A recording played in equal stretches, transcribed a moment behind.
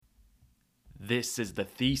This is the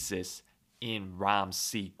thesis in rhyme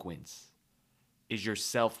sequence. Is your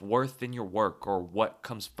self-worth in your work, or what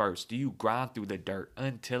comes first? Do you grind through the dirt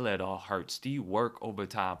until it all hurts? Do you work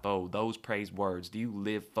overtime for those praise words? Do you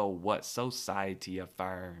live for what society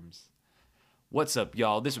affirms? What's up,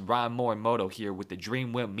 y'all? This is Ryan Morimoto here with the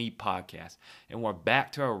Dream With Me podcast, and we're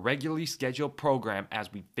back to our regularly scheduled program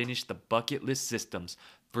as we finish the Bucket List Systems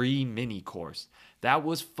free mini course. That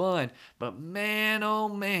was fun, but man, oh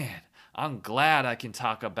man, I'm glad I can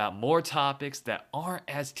talk about more topics that aren't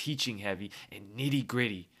as teaching heavy and nitty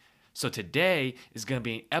gritty. So today is going to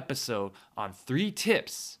be an episode on 3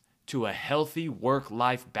 tips to a healthy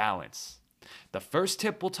work-life balance. The first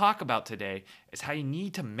tip we'll talk about today is how you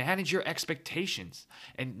need to manage your expectations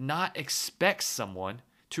and not expect someone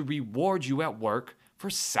to reward you at work for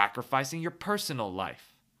sacrificing your personal life.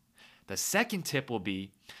 The second tip will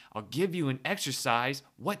be, I'll give you an exercise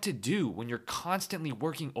what to do when you're constantly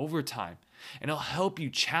working overtime, and it'll help you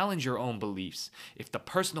challenge your own beliefs if the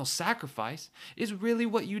personal sacrifice is really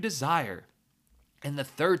what you desire. And the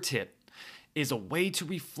third tip is a way to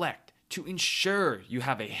reflect to ensure you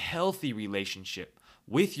have a healthy relationship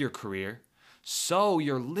with your career so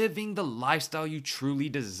you're living the lifestyle you truly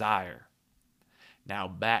desire. Now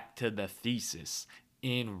back to the thesis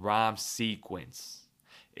in rhyme sequence.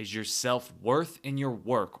 Is your self-worth in your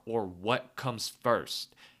work, or what comes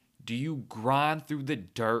first? Do you grind through the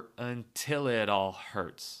dirt until it all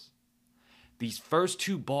hurts? These first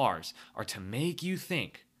 2 bars are to make you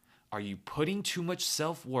think, are you putting too much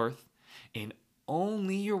self-worth in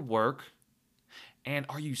only your work? And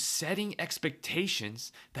are you setting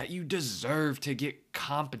expectations that you deserve to get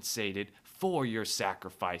compensated for your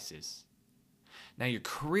sacrifices? Now, your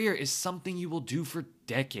career is something you will do for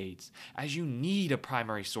decades, as you need a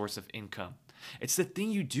primary source of income. It's the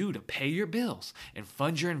thing you do to pay your bills and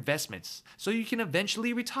fund your investments so you can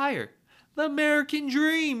eventually retire. The American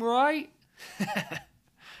dream, right?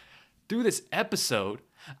 Through this episode,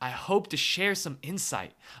 I hope to share some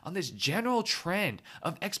insight on this general trend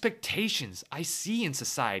of expectations I see in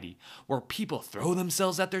society, where people throw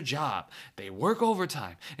themselves at their job, they work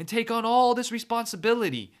overtime, and take on all this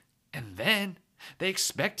responsibility, and then they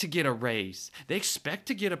expect to get a raise, they expect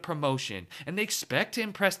to get a promotion, and they expect to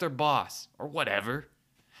impress their boss, or whatever.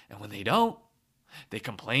 And when they don't, they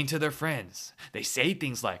complain to their friends. They say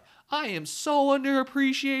things like, I am so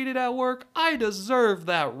underappreciated at work, I deserve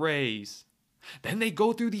that raise. Then they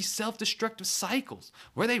go through these self-destructive cycles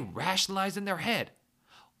where they rationalize in their head,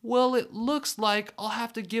 well, it looks like I'll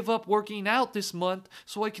have to give up working out this month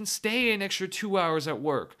so I can stay an extra 2 hours at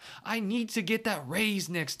work. I need to get that raise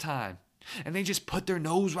next time. And they just put their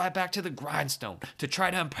nose right back to the grindstone to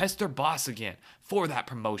try to impress their boss again for that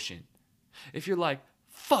promotion. If you're like,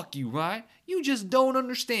 fuck you, Ryan, you just don't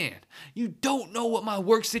understand. You don't know what my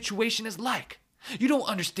work situation is like. You don't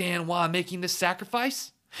understand why I'm making this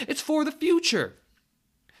sacrifice. It's for the future.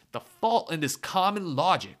 The fault in this common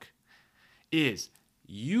logic is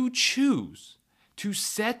you choose to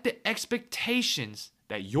set the expectations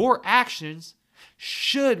that your actions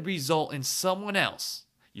should result in someone else,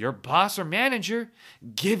 your boss or manager,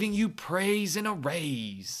 giving you praise and a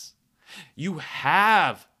raise. You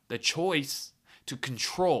have the choice to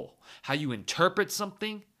control how you interpret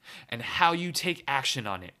something and how you take action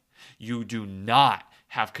on it. You do not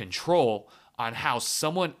have control on how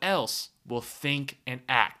someone else will think and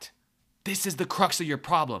act. This is the crux of your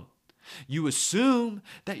problem. You assume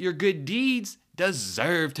that your good deeds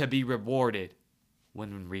deserve to be rewarded,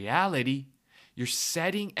 when in reality, you're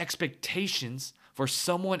setting expectations for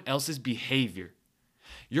someone else's behavior.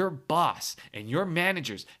 Your boss and your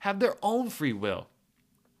managers have their own free will.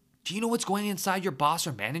 Do you know what's going inside your boss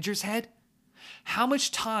or manager's head? How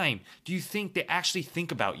much time do you think they actually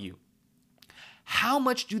think about you? How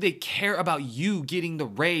much do they care about you getting the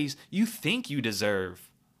raise you think you deserve?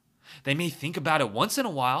 They may think about it once in a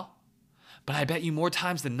while, but I bet you more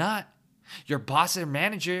times than not, your boss or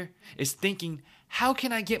manager is thinking, how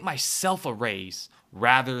can I get myself a raise?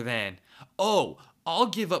 Rather than, oh, I'll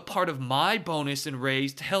give up part of my bonus and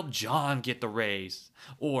raise to help John get the raise.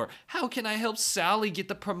 Or, how can I help Sally get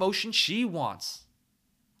the promotion she wants?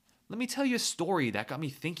 Let me tell you a story that got me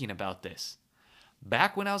thinking about this.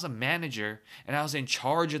 Back when I was a manager and I was in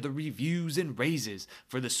charge of the reviews and raises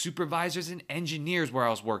for the supervisors and engineers where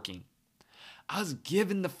I was working, I was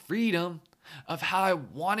given the freedom of how I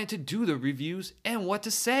wanted to do the reviews and what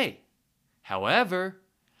to say. However,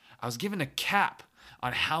 I was given a cap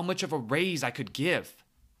on how much of a raise I could give.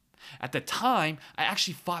 At the time, I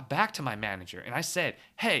actually fought back to my manager and I said,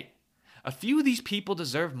 hey, A few of these people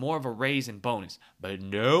deserve more of a raise and bonus, but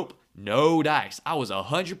nope, no dice. I was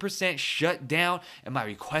 100% shut down and my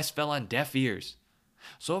request fell on deaf ears.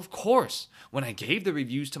 So of course, when I gave the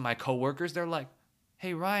reviews to my coworkers, they're like,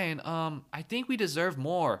 "Hey Ryan, I think we deserve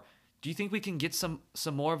more. Do you think we can get some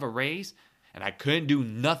more of a raise?" And I couldn't do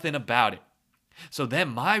nothing about it. So then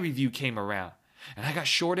my review came around and I got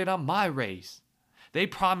shorted on my raise. They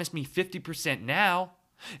promised me 50% now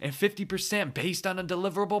and 50% based on a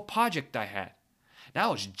deliverable project I had. Now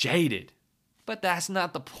I was jaded. But that's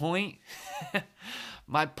not the point.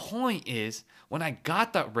 My point is, when I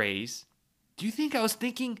got that raise, do you think I was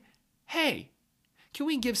thinking, "Hey, can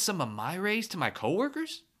we give some of my raise to my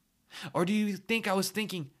coworkers?" Or do you think I was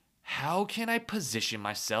thinking, "How can I position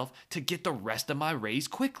myself to get the rest of my raise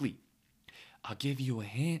quickly?" I'll give you a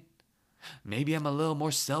hint. Maybe I'm a little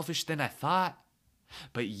more selfish than I thought.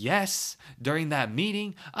 But yes, during that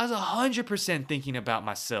meeting, I was 100% thinking about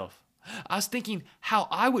myself. I was thinking how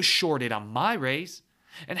I was shorted on my raise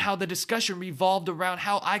and how the discussion revolved around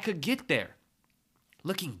how I could get there.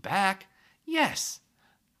 Looking back, yes,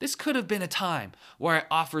 this could have been a time where I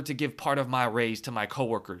offered to give part of my raise to my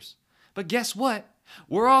coworkers. But guess what?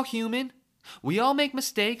 We're all human. We all make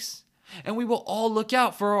mistakes, and we will all look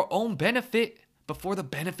out for our own benefit before the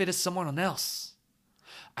benefit of someone else.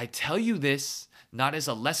 I tell you this not as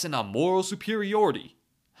a lesson on moral superiority.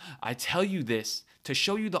 I tell you this to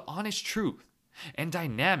show you the honest truth and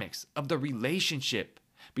dynamics of the relationship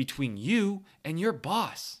between you and your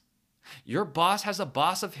boss. Your boss has a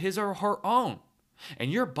boss of his or her own,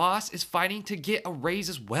 and your boss is fighting to get a raise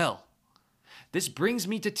as well. This brings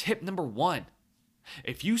me to tip number 1.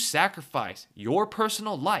 If you sacrifice your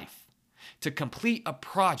personal life to complete a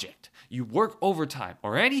project, you work overtime,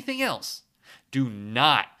 or anything else, do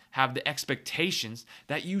not have the expectations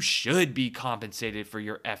that you should be compensated for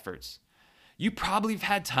your efforts. You probably have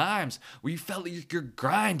had times where you felt like you're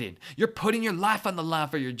grinding, you're putting your life on the line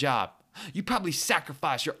for your job. You probably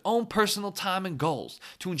sacrifice your own personal time and goals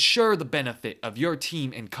to ensure the benefit of your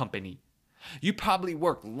team and company. You probably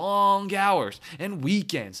work long hours and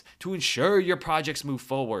weekends to ensure your projects move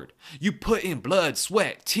forward. You put in blood,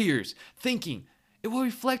 sweat, tears, thinking it will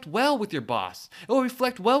reflect well with your boss. It will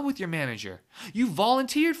reflect well with your manager. You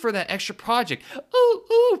volunteered for that extra project.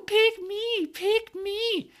 Ooh, pick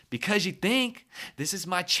me. Because you think, this is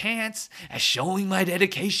my chance at showing my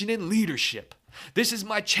dedication and leadership. This is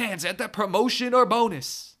my chance at that promotion or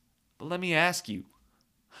bonus. But let me ask you,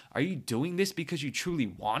 are you doing this because you truly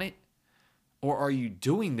want it? Or are you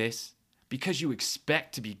doing this because you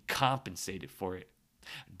expect to be compensated for it?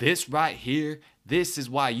 This right here, this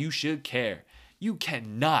is why you should care. You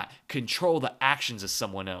cannot control the actions of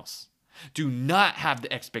someone else. Do not have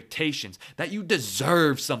the expectations that you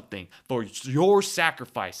deserve something for your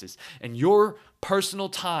sacrifices and your personal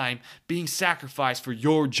time being sacrificed for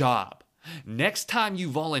your job. Next time you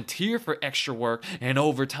volunteer for extra work and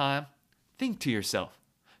overtime, think to yourself,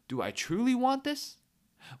 do I truly want this?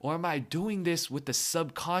 Or am I doing this with the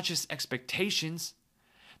subconscious expectations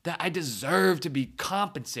that I deserve to be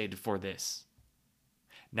compensated for this?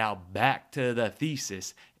 Now back to the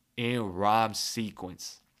thesis in rhyme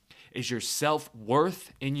sequence. Is your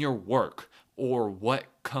self-worth in your work, or what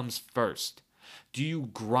comes first? Do you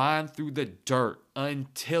grind through the dirt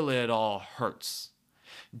until it all hurts?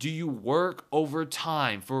 Do you work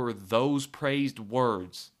overtime for those praised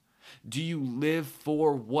words? Do you live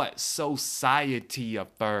for what society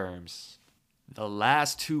affirms? The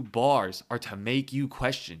last 2 bars are to make you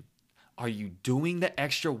question. Are you doing the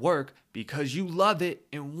extra work because you love it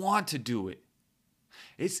and want to do it?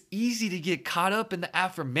 It's easy to get caught up in the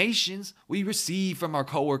affirmations we receive from our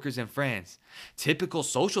coworkers and friends. Typical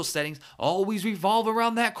social settings always revolve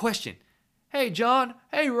around that question. Hey John,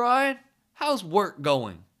 hey Ryan, how's work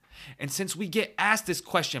going? And since we get asked this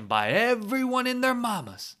question by everyone and their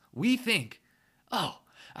mamas, we think, oh,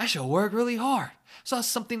 I should work really hard so I have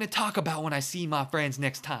something to talk about when I see my friends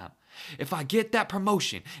next time. If I get that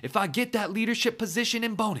promotion, if I get that leadership position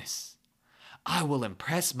and bonus, I will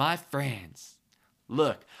impress my friends.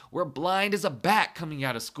 Look, we're blind as a bat coming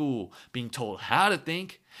out of school, being told how to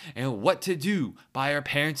think and what to do by our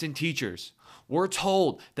parents and teachers. We're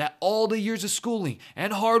told that all the years of schooling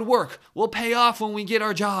and hard work will pay off when we get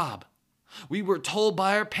our job. We were told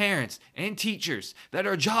by our parents and teachers that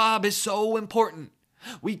our job is so important.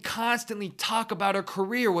 We constantly talk about our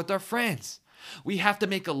career with our friends. We have to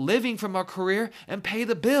make a living from our career and pay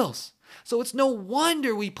the bills. So it's no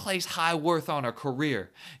wonder we place high worth on our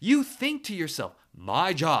career. You think to yourself,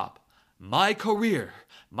 my job, my career,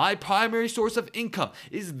 my primary source of income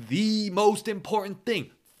is the most important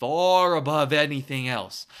thing far above anything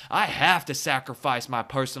else. I have to sacrifice my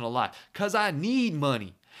personal life because I need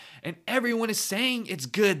money. And everyone is saying it's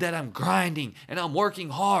good that I'm grinding and I'm working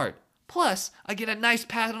hard. Plus, I get a nice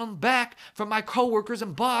pat on the back from my coworkers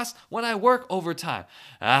and boss when I work overtime.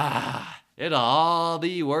 It'll all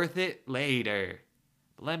be worth it later.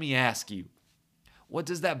 But let me ask you, what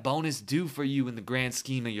does that bonus do for you in the grand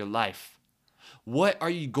scheme of your life? What are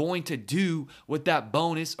you going to do with that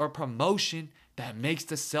bonus or promotion that makes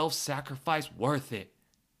the self-sacrifice worth it?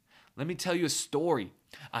 Let me tell you a story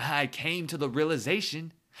on how I came to the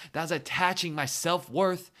realization that I was attaching my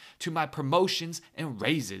self-worth to my promotions and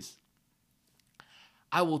raises.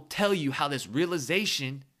 I will tell you how this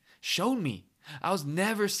realization showed me I was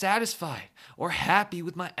never satisfied or happy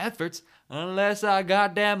with my efforts unless I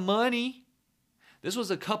got that money. This was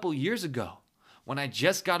a couple years ago when I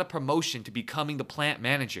just got a promotion to becoming the plant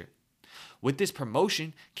manager. With this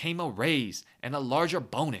promotion came a raise and a larger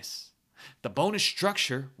bonus. The bonus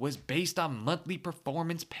structure was based on monthly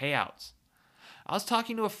performance payouts. I was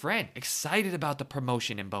talking to a friend excited about the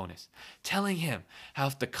promotion and bonus, telling him how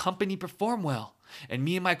if the company performed well and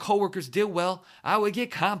me and my coworkers did well, I would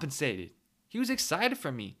get compensated. He was excited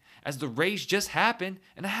for me as the raise just happened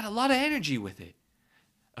and I had a lot of energy with it.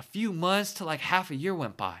 A few months to like half a year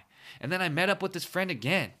went by, and then I met up with this friend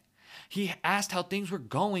again. He asked how things were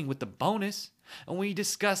going with the bonus, and we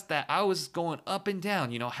discussed that I was going up and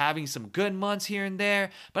down, having some good months here and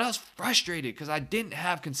there, but I was frustrated because I didn't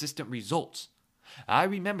have consistent results. I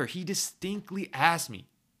remember he distinctly asked me,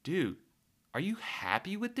 "Dude, are you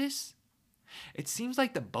happy with this? It seems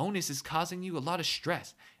like the bonus is causing you a lot of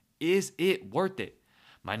stress. Is it worth it?"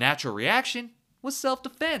 My natural reaction was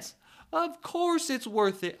self-defense. Of course it's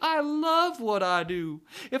worth it. I love what I do.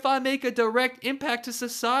 If I make a direct impact to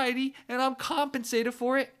society and I'm compensated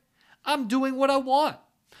for it, I'm doing what I want.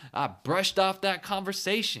 I brushed off that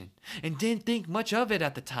conversation and didn't think much of it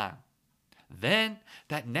at the time. Then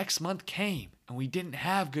that next month came and we didn't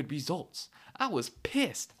have good results. I was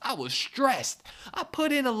pissed. I was stressed. I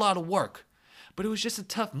put in a lot of work, but it was just a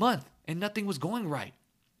tough month and nothing was going right.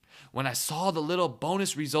 When I saw the little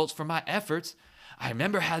bonus results for my efforts, I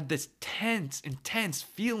remember I had this intense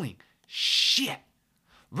feeling. Shit,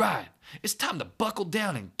 Ryan, it's time to buckle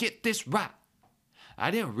down and get this right.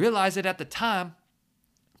 I didn't realize it at the time,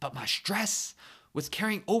 but my stress was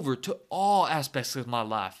carrying over to all aspects of my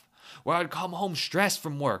life, where I'd come home stressed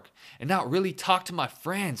from work and not really talk to my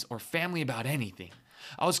friends or family about anything.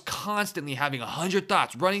 I was constantly having 100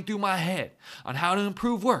 thoughts running through my head on how to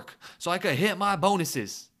improve work so I could hit my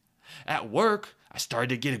bonuses. At work, I started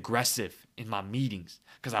to get aggressive in my meetings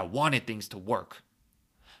because I wanted things to work.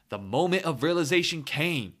 The moment of realization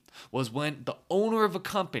came was when the owner of a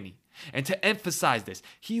company, and to emphasize this,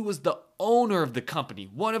 he was the owner of the company,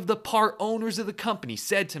 one of the part owners of the company,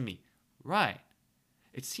 said to me, "Ryan,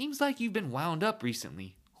 it seems like you've been wound up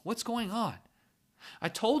recently. What's going on?" I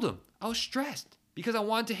told him I was stressed because I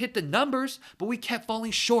wanted to hit the numbers, but we kept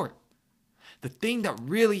falling short. The thing that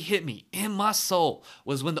really hit me in my soul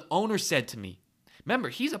was when the owner said to me, remember,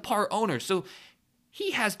 he's a part owner, so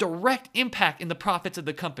he has direct impact in the profits of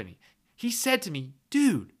the company. He said to me,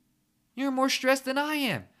 "Dude, you're more stressed than I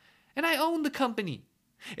am, and I own the company.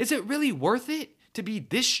 Is it really worth it to be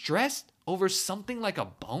this stressed over something like a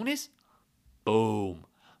bonus?" Boom.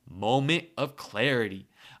 Moment of clarity.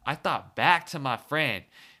 I thought back to my friend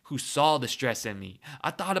who saw the stress in me.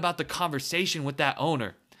 I thought about the conversation with that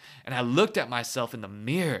owner, and I looked at myself in the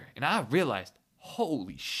mirror and I realized,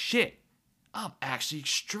 holy shit, I'm actually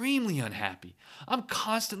extremely unhappy. I'm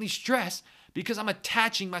constantly stressed because I'm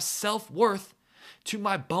attaching my self-worth to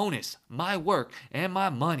my bonus, my work, and my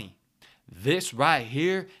money. This right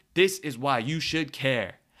here, this is why you should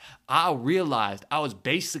care. I realized I was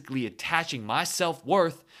basically attaching my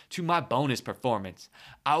self-worth to my bonus performance.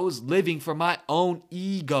 I was living for my own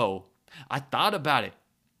ego. I thought about it.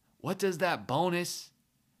 What does that bonus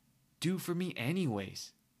do for me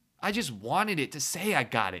anyways? I just wanted it to say I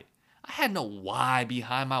got it. I had no why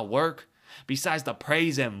behind my work besides the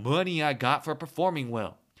praise and money I got for performing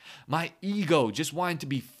well. My ego just wanted to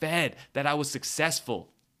be fed that I was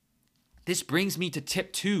successful. This brings me to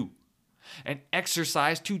tip 2, an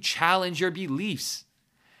exercise to challenge your beliefs.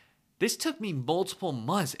 This took me multiple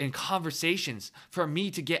months and conversations for me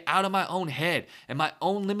to get out of my own head and my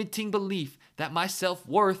own limiting belief that my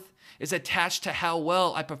self-worth is attached to how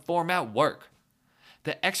well I perform at work.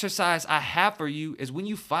 The exercise I have for you is when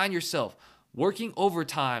you find yourself working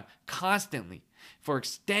overtime constantly for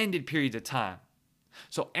extended periods of time.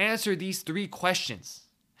 So answer these 3 questions.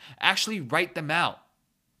 Actually write them out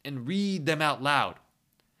and read them out loud.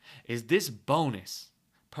 Is this bonus,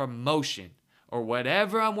 promotion, or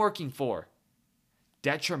whatever I'm working for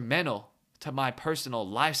detrimental to my personal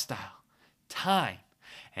lifestyle, time,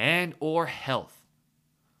 and or health?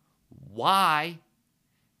 Why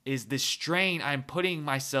is the strain I'm putting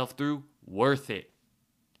myself through worth it?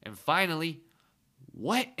 And finally,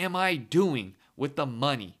 what am I doing with the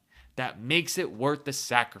money that makes it worth the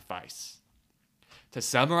sacrifice? To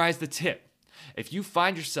summarize the tip, if you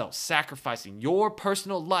find yourself sacrificing your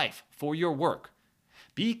personal life for your work,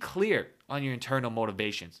 be clear on your internal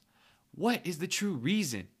motivations. What is the true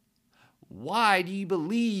reason? Why do you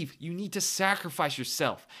believe you need to sacrifice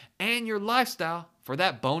yourself and your lifestyle for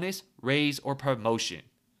that bonus, raise, or promotion?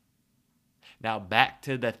 Now back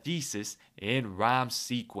to the thesis in rhyme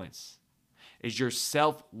sequence. Is your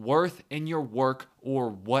self-worth in your work,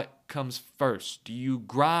 or what comes first? Do you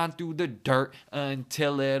grind through the dirt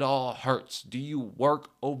until it all hurts? Do you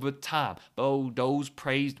work overtime for those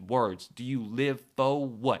praised words? Do you live for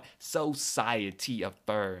what society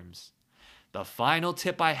affirms? The final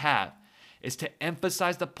tip I have is to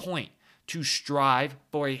emphasize the point to strive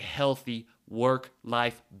for a healthy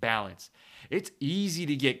work-life balance. It's easy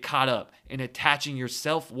to get caught up in attaching your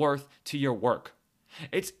self-worth to your work.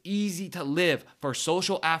 It's easy to live for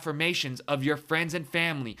social affirmations of your friends and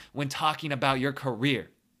family when talking about your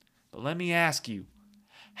career. But let me ask you,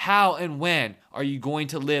 how and when are you going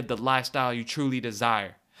to live the lifestyle you truly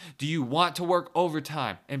desire? Do you want to work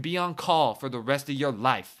overtime and be on call for the rest of your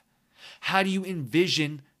life? How do you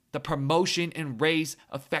envision the promotion and raise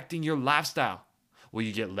affecting your lifestyle? Will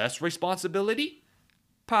you get less responsibility?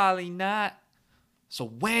 Probably not. So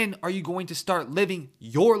when are you going to start living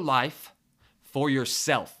your life for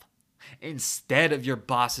yourself instead of your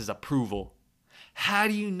boss's approval? How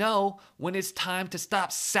do you know when it's time to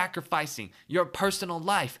stop sacrificing your personal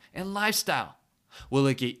life and lifestyle? Will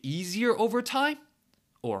it get easier over time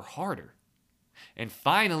or harder? And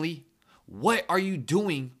finally, what are you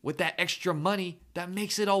doing with that extra money that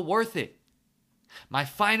makes it all worth it? My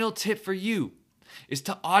final tip for you is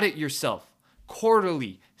to audit yourself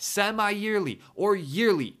quarterly, semi-yearly, or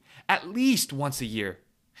yearly, at least once a year,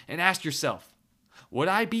 and ask yourself, would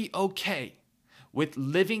I be okay with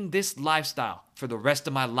living this lifestyle for the rest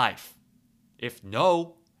of my life? If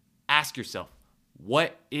no, ask yourself,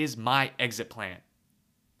 what is my exit plan?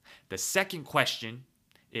 The second question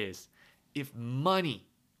is, if money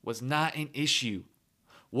was not an issue,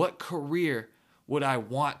 what career would I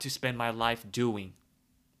want to spend my life doing?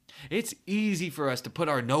 It's easy for us to put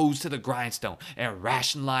our nose to the grindstone and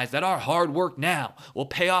rationalize that our hard work now will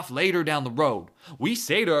pay off later down the road. We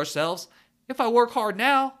say to ourselves, if I work hard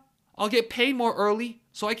now, I'll get paid more early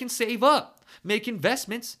so I can save up, make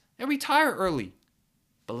investments, and retire early.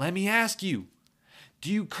 But let me ask you,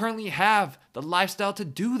 do you currently have the lifestyle to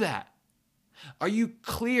do that? Are you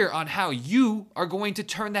clear on how you are going to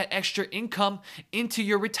turn that extra income into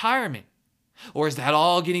your retirement? Or is that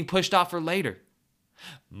all getting pushed off for later?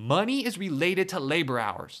 Money is related to labor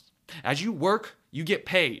hours. As you work, you get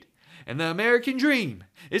paid. And the American dream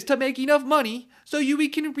is to make enough money so you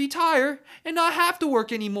can retire and not have to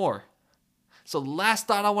work anymore. So last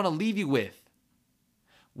thought I want to leave you with.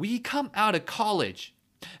 We come out of college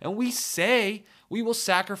and we say we will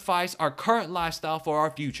sacrifice our current lifestyle for our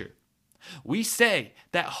future. We say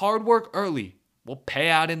that hard work early will pay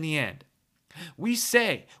out in the end. We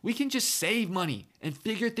say we can just save money and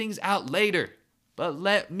figure things out later. But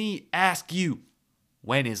let me ask you,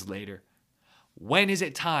 when is later? When is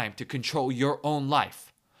it time to control your own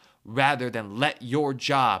life rather than let your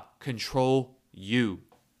job control you?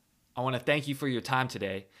 I want to thank you for your time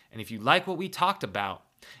today. And if you like what we talked about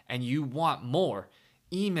and you want more,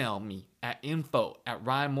 email me at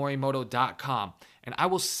info@ryanmorimoto.com and I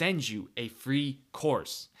will send you a free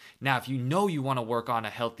course. Now, if you know you want to work on a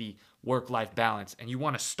healthy work-life balance and you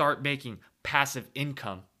want to start making passive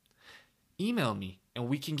income, email me and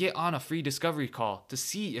we can get on a free discovery call to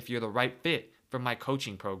see if you're the right fit for my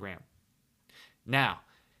coaching program. Now,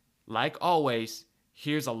 like always,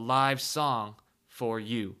 here's a live song for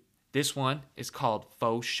you. This one is called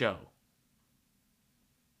Faux Show.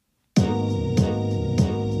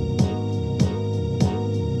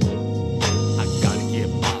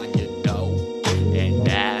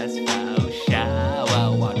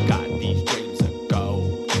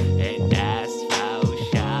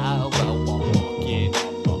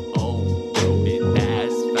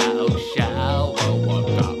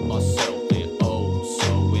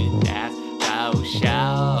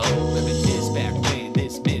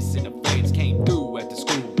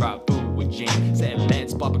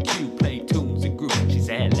 Barbecue, play tunes and groove. She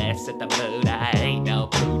said, let's set the mood. I ain't no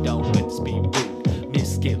fool, don't let this be rude.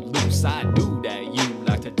 Miss, get loose. I knew that you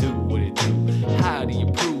like to do what it do. How do you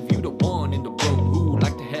prove you the one in the room?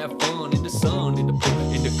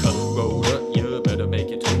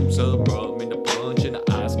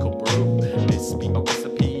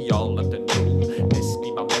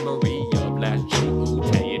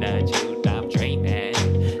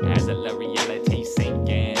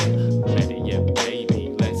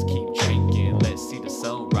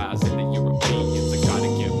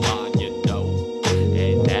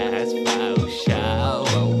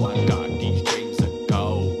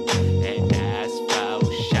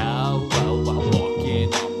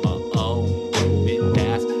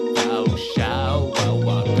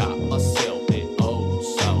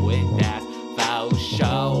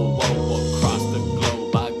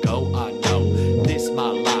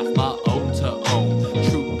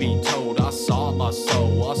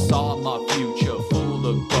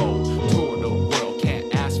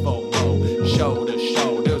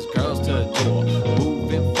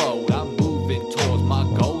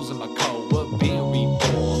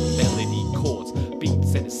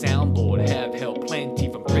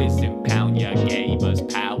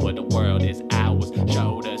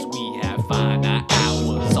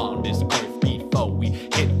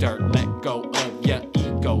 dirt, let go of your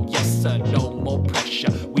ego. Yes sir, no more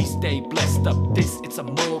pressure. We stay blessed up this, it's a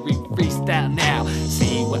Maury freestyle now.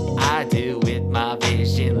 See what I do with my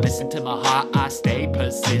vision. Listen to my heart, I stay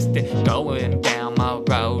persistent. Going down my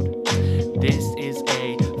road, this is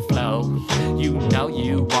a flow. You know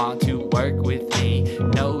you want to work with me.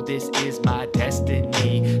 Know this is my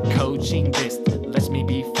destiny. Coaching this lets me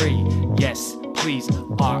be free. Yes, please,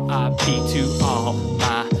 R.I.P. to all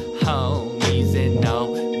my homies, and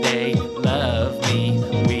know they love me.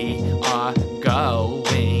 We are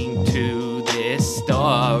going to this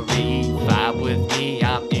story. Vibe with me,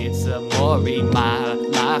 it's a Maury. My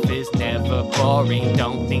life is never boring.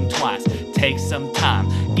 Don't think twice, take some time,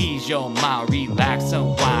 ease your mind, relax,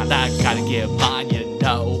 unwind. I gotta get mine, you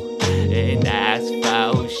know, and that's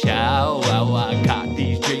for sure. Oh, I got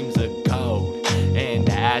these dreams of gold, and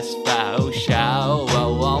that's for sure.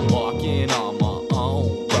 Oh, I'm walking on my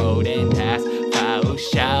own road, and that's for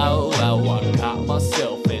sure. Oh, I got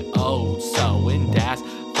myself an old soul, and that's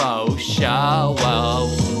for sure.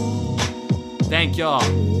 Thank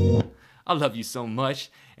y'all. I love you so much.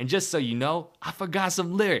 And just so you know, I forgot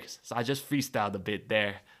some lyrics, so I just freestyled a bit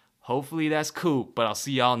there. Hopefully that's cool, but I'll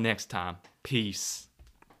see y'all next time. Peace.